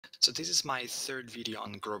So this is my third video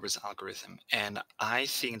on Grover's algorithm, and I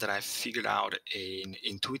think that I've figured out an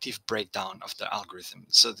intuitive breakdown of the algorithm.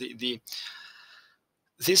 So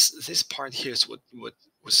this part here is what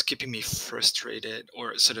was keeping me frustrated,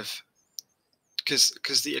 or sort of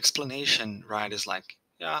because the explanation, right, is like,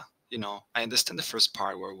 yeah, I understand the first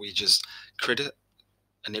part where we just create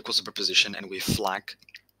an equal superposition and we flag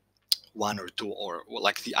one or two, or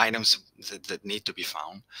like the items that need to be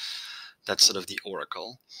found. That's sort of the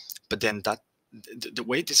oracle. But then the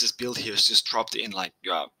way this is built here is just dropped in, like,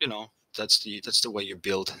 yeah, that's the way you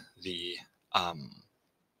build the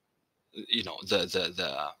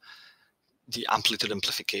the amplitude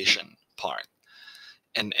amplification part.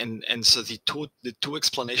 And so the two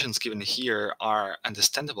explanations given here are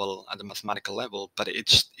understandable at the mathematical level, but it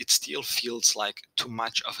still feels like too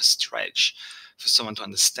much of a stretch for someone to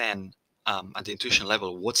understand at the intuition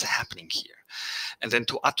level what's happening here. And then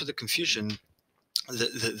to add to the confusion,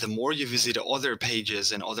 the more you visit other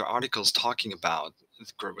pages and other articles talking about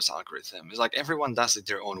Grover's algorithm, it's like everyone does it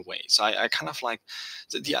their own way. So I kind of like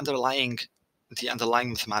the underlying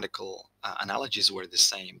mathematical analogies were the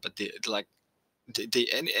same, but they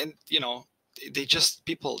and they just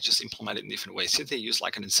people just implement it in different ways. So they use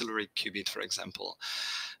like an ancillary qubit, for example.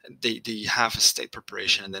 They have a state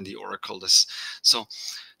preparation and then the oracle does. So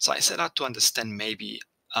I set out to understand maybe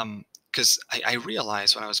because I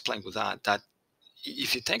realized when I was playing with that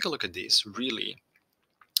if you take a look at this, really,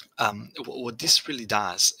 what this really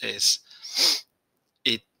does is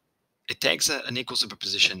it it takes an equal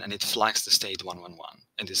superposition and it flags the state 111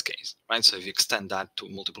 in this case, right? So if you extend that to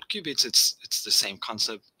multiple qubits, it's the same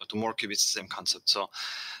concept. Or to more qubits, the same concept. So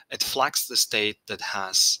it flags the state that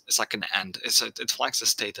has, it's like an AND. It flags the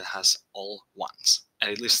state that has all ones,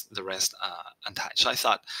 and it leaves the rest untouched. So I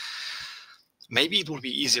thought maybe it would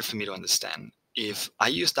be easier for me to understand if I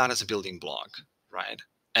use that as a building block, right?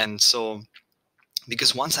 And so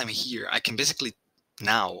because once I'm here, I can basically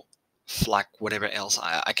now flag whatever else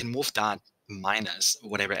I can move that minus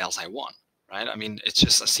whatever else I want, right? I mean, it's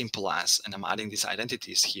just as simple as, and I'm adding these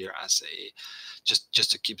identities here as a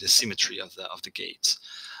just to keep the symmetry of the gates.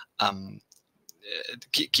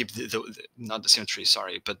 Keep not the symmetry,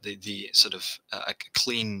 sorry, but the sort of a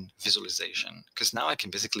clean visualization, because now I can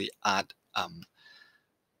basically add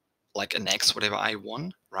like an X whatever I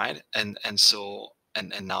want, right? And so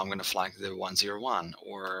and now I'm going to flag the 101,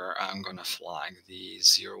 or I'm going to flag the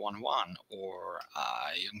 011, or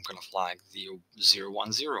I am going to flag the 010,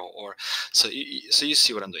 or so you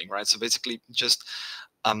see what I'm doing, right? So basically just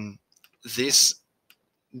this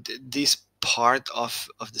this part of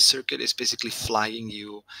the circuit is basically flagging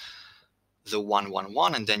you the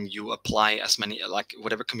 111, and then you apply as many, like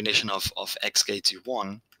whatever combination of X gates you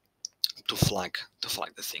want to flag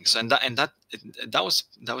the thing. So that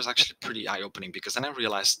was actually pretty eye-opening, because then I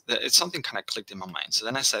realized that it's something kind of clicked in my mind. So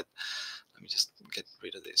then I said, let me just get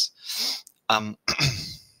rid of this.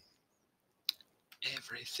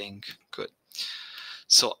 Everything good.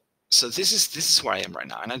 So this is where I am right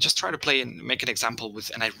now, and I just try to play and make an example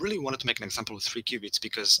with, and I really wanted to make an example with 3 qubits,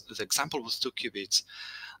 because the example with 2 qubits,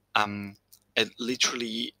 it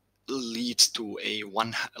literally leads to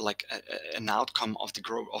an outcome of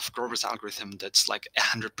Grover's algorithm that's like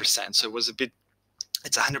 100%. So it's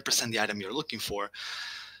 100% the item you're looking for.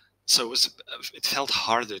 So it felt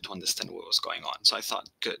harder to understand what was going on. So I thought,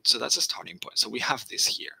 good. So that's a starting point. So we have this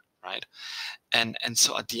here, right? And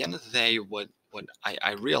so at the end of the day, what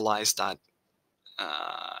I realized that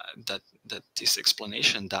that this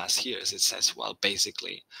explanation does here is it says, well,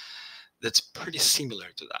 basically, that's pretty similar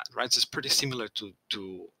to that, right? So it's pretty similar to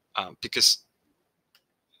because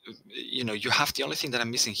you have, the only thing that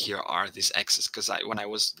I'm missing here are these x's, because when I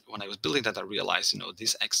was building that, I realized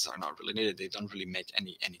these x's are not really needed. They don't really make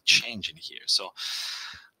any change in here. So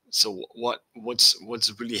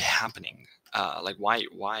what's really happening? Like why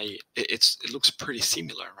it looks pretty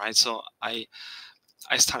similar, right? So I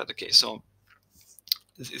started, okay, so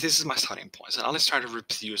this is my starting point. So now let's try to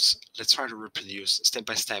reproduce step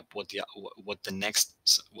by step what the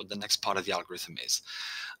next part of the algorithm is,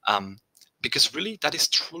 because really that is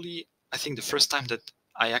truly, I think, the first time that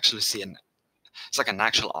I actually see it's like an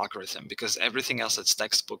actual algorithm, because everything else that's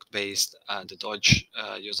textbook based, the Dodge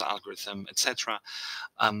user algorithm, etc.,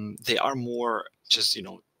 they are more just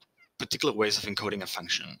particular ways of encoding a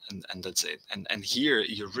function, and that's it. And here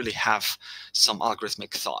you really have some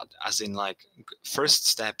algorithmic thought, as in, like, first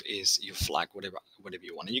step is you flag whatever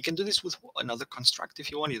you want, and you can do this with another construct if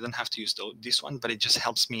you want. You don't have to use this one, but it just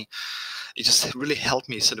really helped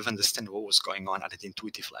me sort of understand what was going on at an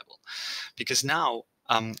intuitive level, because now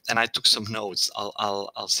and I took some notes.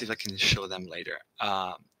 I'll see if I can show them later.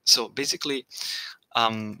 So basically,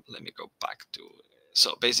 Let me go back to,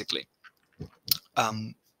 so basically,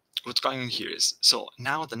 what's going on here is, so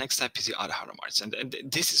now the next step is you add Hadamard's, and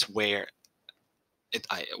this is where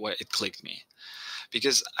it clicked me,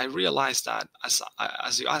 because I realized that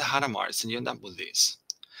as you add Hadamard's, and you end up with this,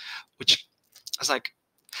 which I was like,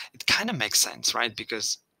 it kind of makes sense, right?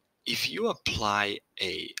 Because if you apply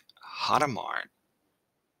a Hadamard,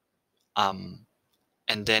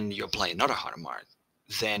 and then you apply another Hadamard,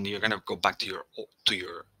 then you're going to go back to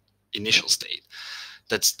your initial state.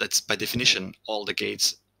 That's by definition all the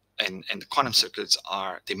gates and the quantum circuits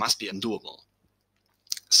they must be undoable.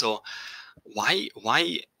 So why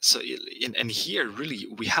so and here really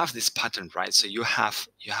we have this pattern, right? So you have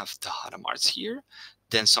the Hadamards here,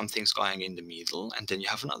 then something's going in the middle, and then you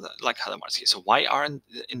have another like Hadamards here. So why aren't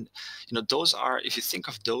those are, if you think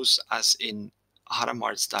of those as in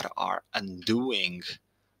Hadamards that are undoing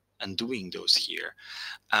those here,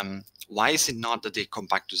 why is it not that they come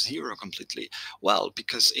back to zero completely? Well,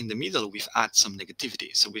 because in the middle we've added some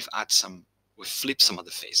negativity, so we've flipped some of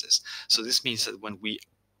the phases. So this means that when we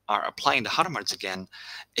are applying the Hadamards again,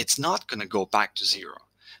 it's not going to go back to zero,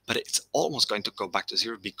 but it's almost going to go back to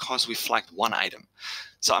zero because we flagged one item.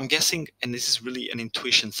 So I'm guessing, and this is really an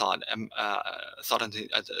intuition thought, thought at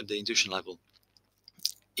the intuition level,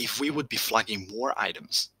 if we would be flagging more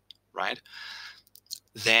items, right,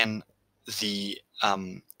 then these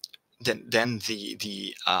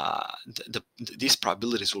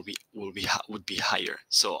probabilities would be higher.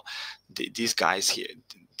 So these guys here,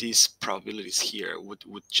 these probabilities here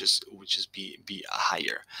would just be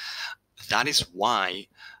higher. That is why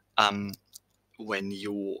when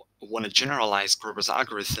you want to generalize Grover's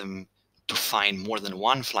algorithm to find more than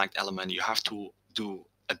one flagged element, you have to do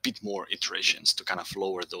a bit more iterations to kind of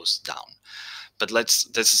lower those down. But this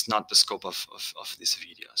is not the scope of this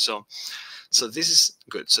video. So this is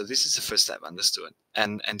good. So this is the first step, understood.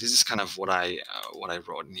 And this is kind of what I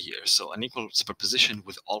wrote in here. So an equal superposition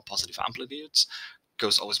with all positive amplitudes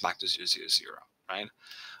goes always back to 0, 0, 0, right?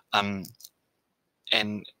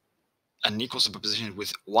 And an equal superposition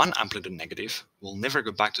with one amplitude negative will never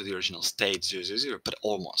go back to the original state 0, 0, 0, but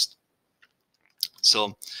almost.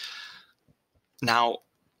 So now,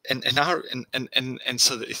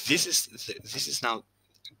 so this is now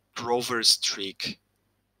Grover's trick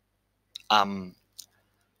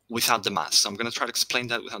without the maths. So I'm going to try to explain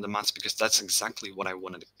that without the maths, because that's exactly what I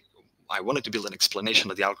wanted. I wanted to build an explanation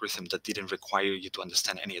of the algorithm that didn't require you to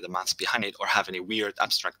understand any of the maths behind it or have any weird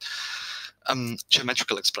abstract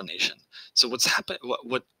geometrical explanation. So what's happened?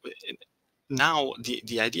 What now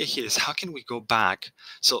the idea here is, how can we go back?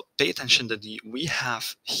 So pay attention that we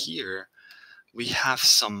have here. We have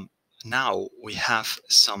some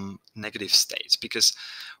negative states, because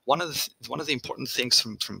one of the important things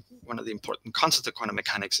from one of the important concepts of quantum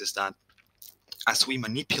mechanics is that as we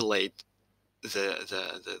manipulate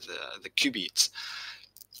the qubits,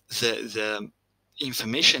 the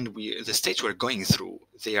information the states we're going through,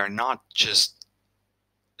 they are not just,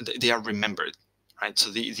 they are remembered, right? So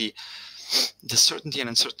the certainty and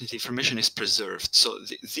uncertainty information is preserved. So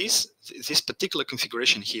this particular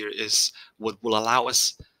configuration here is what will allow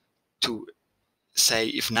us to say,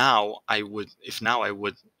 if now I would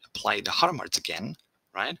apply the Hadamards again,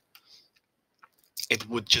 right, it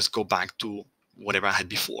would just go back to whatever I had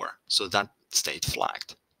before. So that state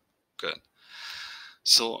flagged. Good.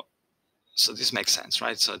 So this makes sense,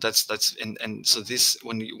 right? So that's and so this,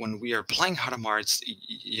 when we are applying Hadamards,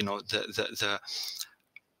 the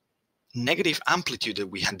negative amplitude that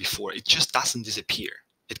we had before, it just doesn't disappear.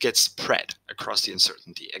 It gets spread across the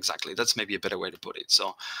uncertainty. Exactly. That's maybe a better way to put it.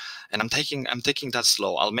 So, and I'm taking that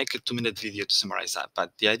slow. I'll make a 2-minute video to summarize that.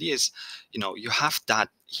 But the idea is, you have that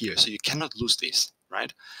here, so you cannot lose this,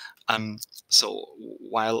 right? So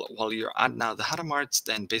while you're at now the Hadamards,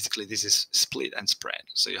 then basically this is split and spread.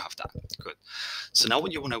 So you have that. Good. So now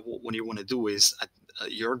what you want to do is,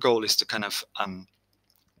 your goal is to kind of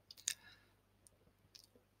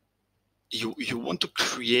you want to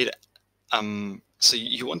create so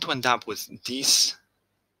you want to end up with this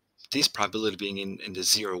probability being in the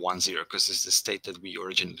 0, 1, 0, because it's the state that we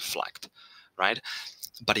originally flagged, right?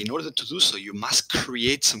 But in order to do so, you must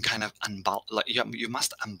create some kind of you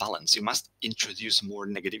must unbalance. You must introduce more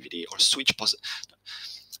negativity or switch positive.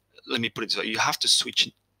 Let me put it so: you have to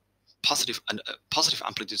switch positive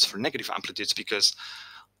amplitudes for negative amplitudes, because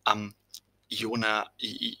you wanna.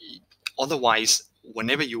 Otherwise,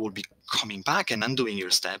 whenever you will be coming back and undoing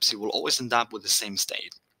your steps, you will always end up with the same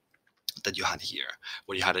state that you had here,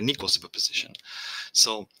 where you had an equal superposition.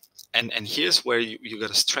 So, and here's where you got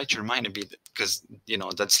to stretch your mind a bit, because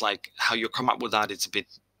that's like how you come up with that. It's a bit,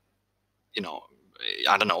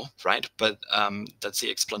 I don't know, right? But that's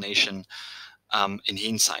the explanation in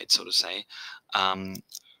hindsight, so to say,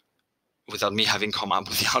 without me having come up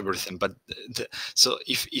with the algorithm. But so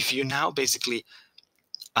if you now basically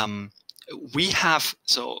we have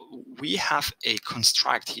a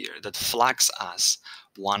construct here that flags us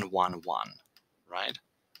 1 1 1, right?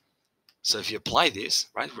 So if you apply this,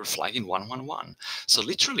 right, we're flagging 1 1 1. So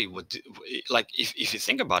literally, like if you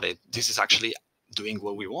think about it, this is actually doing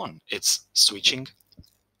what we want. It's switching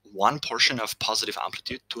one portion of positive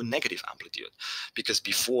amplitude to a negative amplitude, because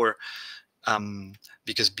before applying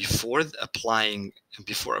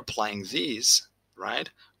these, right,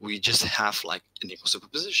 we just have like an equal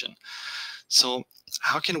superposition. So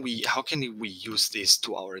how can we use this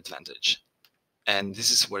to our advantage? And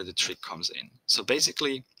this is where the trick comes in. So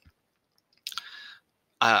basically,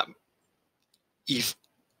 if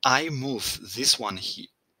I move this one here,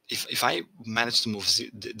 if I manage to move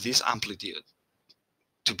this amplitude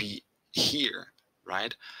to be here,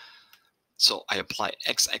 right? So I apply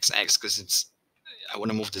XXX because I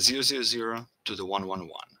want to move the 0 0 0 to the 1 1 1,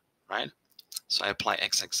 right? So I apply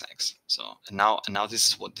XXX. So and now this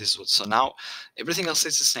is what so now everything else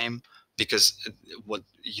is the same, because what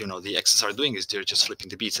the X's are doing is they're just flipping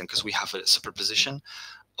the beats, and because we have a superposition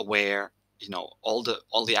where all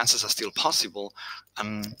the answers are still possible,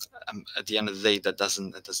 at the end of the day that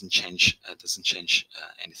doesn't change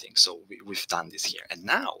anything. So we've done this here, and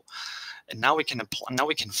now we can apply, now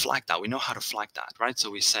we can flag that. We know how to flag that, right? So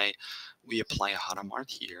we say we apply a Hadamard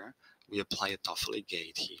here, we apply a Toffoli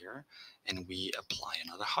gate here, and we apply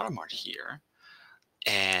another Hadamard here,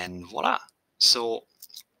 and voila. So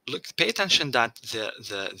look, pay attention that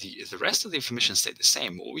the rest of the information stayed the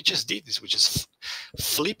same. What we just did is we just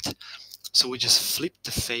flipped. So we just flipped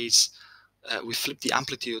the phase. We flipped the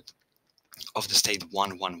amplitude of the state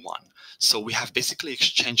 1 1 1. So we have basically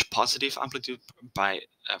exchanged positive amplitude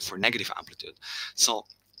for negative amplitude. So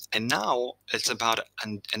and now it's about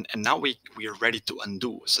and now we are ready to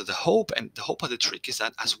undo. So the hope of the trick is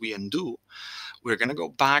that as we undo, we're going to go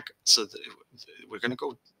back. So we're going to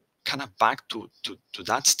go kind of back to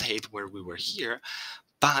that state where we were here.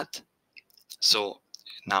 But so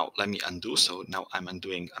now let me undo. So now I'm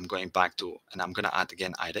going back to, and I'm going to add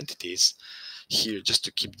again identities here just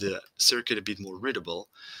to keep the circuit a bit more readable,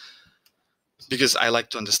 because I like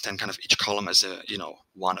to understand kind of each column as a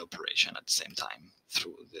one operation at the same time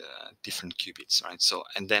through the different qubits, right? So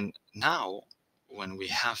and then now when we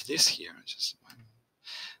have this here, just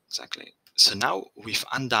exactly. So now we've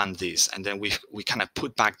undone this, and then we kind of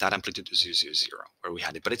put back that amplitude to 0 0 0 where we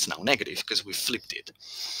had it, but it's now negative because we flipped it.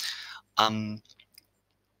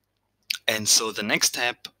 And so the next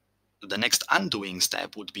undoing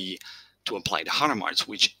step would be to apply the Hadamards,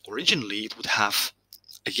 which originally it would have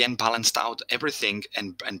again balanced out everything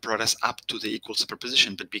and brought us up to the equal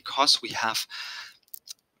superposition. But because we have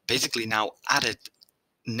basically now added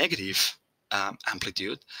negative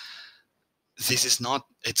amplitude, this is not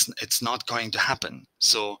it's not going to happen.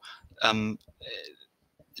 So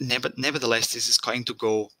nevertheless, this is going to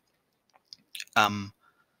go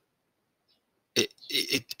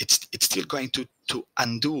it's still going to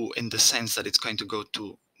undo, in the sense that it's going to go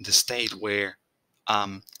to the state where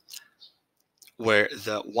the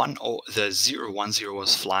 0 1 0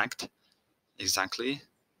 was flagged exactly.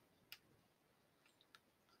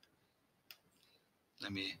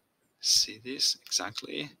 Let me see this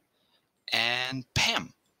exactly, and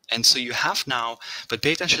bam. And so you have now, but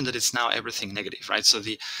pay attention that it's now everything negative, right? So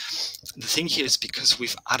the thing here is because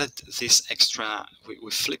we've added this extra,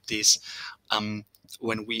 we flip this.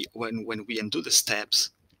 When we undo the steps,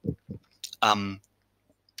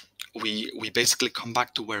 we basically come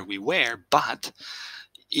back to where we were. But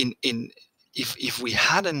if we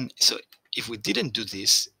hadn't, so if we didn't do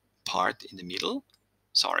this part in the middle,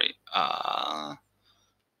 sorry, I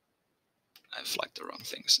flagged the wrong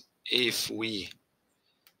things. If we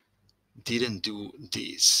didn't do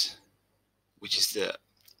this, which is the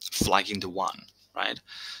flagging the 1, right?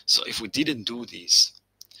 So if we didn't do this,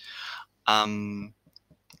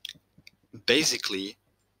 basically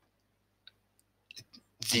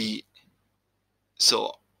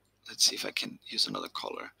so let's see if I can use another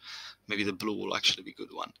color. Maybe the blue will actually be a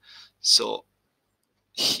good one. So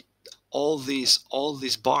all these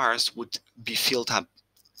bars would be filled up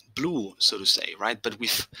blue, so to say, right? But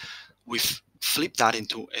we've flipped that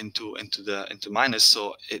into minus,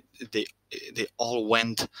 so they all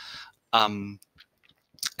went and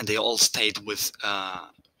they all stayed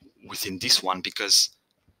within this one, because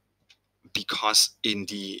in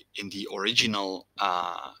the original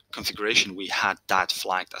configuration we had that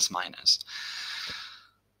flagged as minus.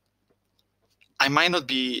 I might not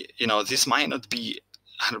be, this might not be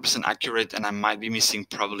 100% accurate, and I might be missing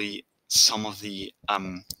probably some of the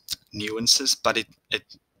nuances, but it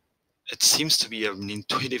seems to be an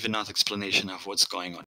intuitive enough explanation of what's going on